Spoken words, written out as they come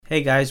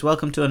Hey guys,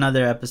 welcome to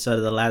another episode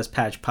of the Last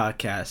Patch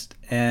Podcast,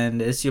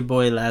 and it's your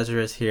boy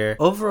Lazarus here.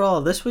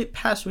 Overall,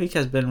 past week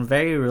has been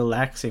very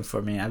relaxing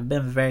for me. I've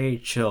been very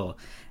chill,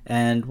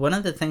 and one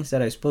of the things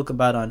that I spoke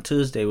about on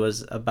Tuesday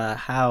was about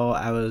how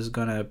I was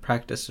gonna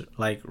practice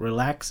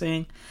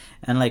relaxing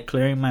and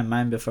clearing my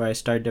mind before I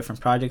start different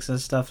projects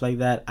and stuff like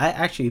that. I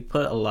actually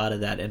put a lot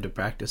of that into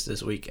practice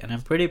this week, and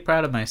I'm pretty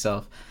proud of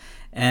myself.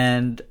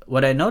 And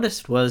what I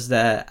noticed was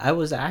that I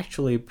was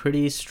actually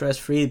pretty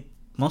stress-free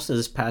most of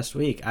this past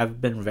week. I've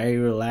been very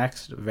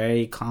relaxed,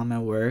 very calm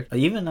at work,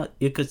 even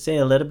you could say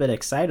a little bit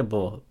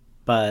excitable.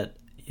 But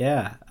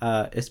yeah,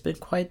 it's been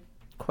quite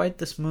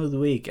the smooth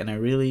week, and I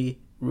really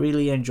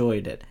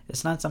enjoyed it.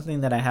 It's not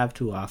something that I have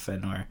too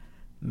often, or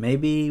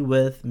maybe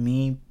with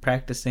me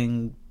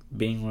practicing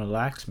being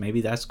relaxed,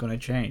 maybe that's going to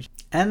change.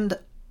 And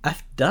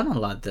I've done a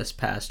lot this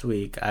past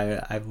week.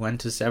 I've went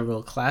to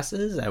several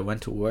classes. I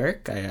went to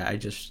work. I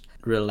just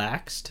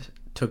relaxed,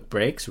 took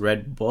breaks,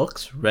 read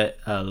books,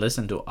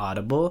 listened to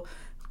Audible,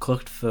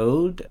 cooked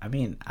food. I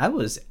mean, I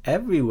was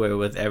everywhere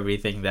with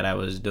everything that I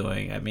was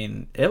doing. I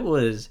mean, it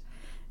was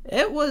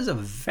a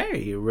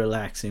very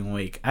relaxing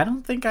week. I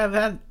don't think I've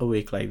had a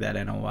week like that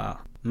in a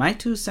while. My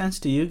 2 cents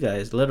to you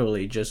guys,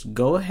 literally, just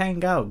go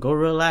hang out, go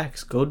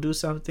relax, go do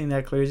something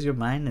that clears your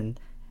mind,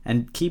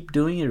 and keep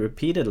doing it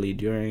repeatedly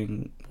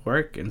during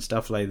work and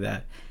stuff like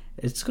that.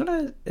 It's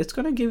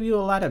gonna give you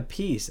a lot of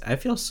peace. I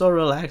feel so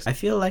relaxed. I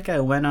feel like I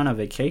went on a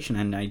vacation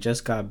and I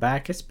just got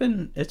back. It's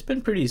been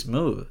pretty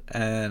smooth,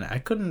 and I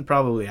couldn't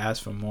probably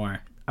ask for more.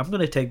 I'm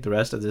gonna take the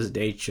rest of this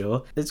day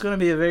chill. It's gonna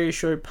be a very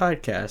short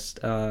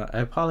podcast. I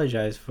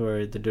apologize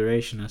for the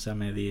duration of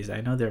some of these.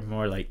 I know they're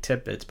more like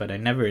tidbits, but I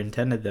never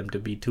intended them to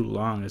be too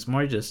long. It's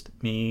more just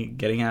me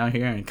getting out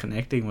here and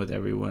connecting with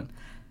everyone.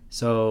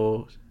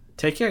 So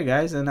take care,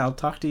 guys, and I'll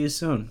talk to you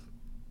soon.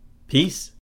 Peace.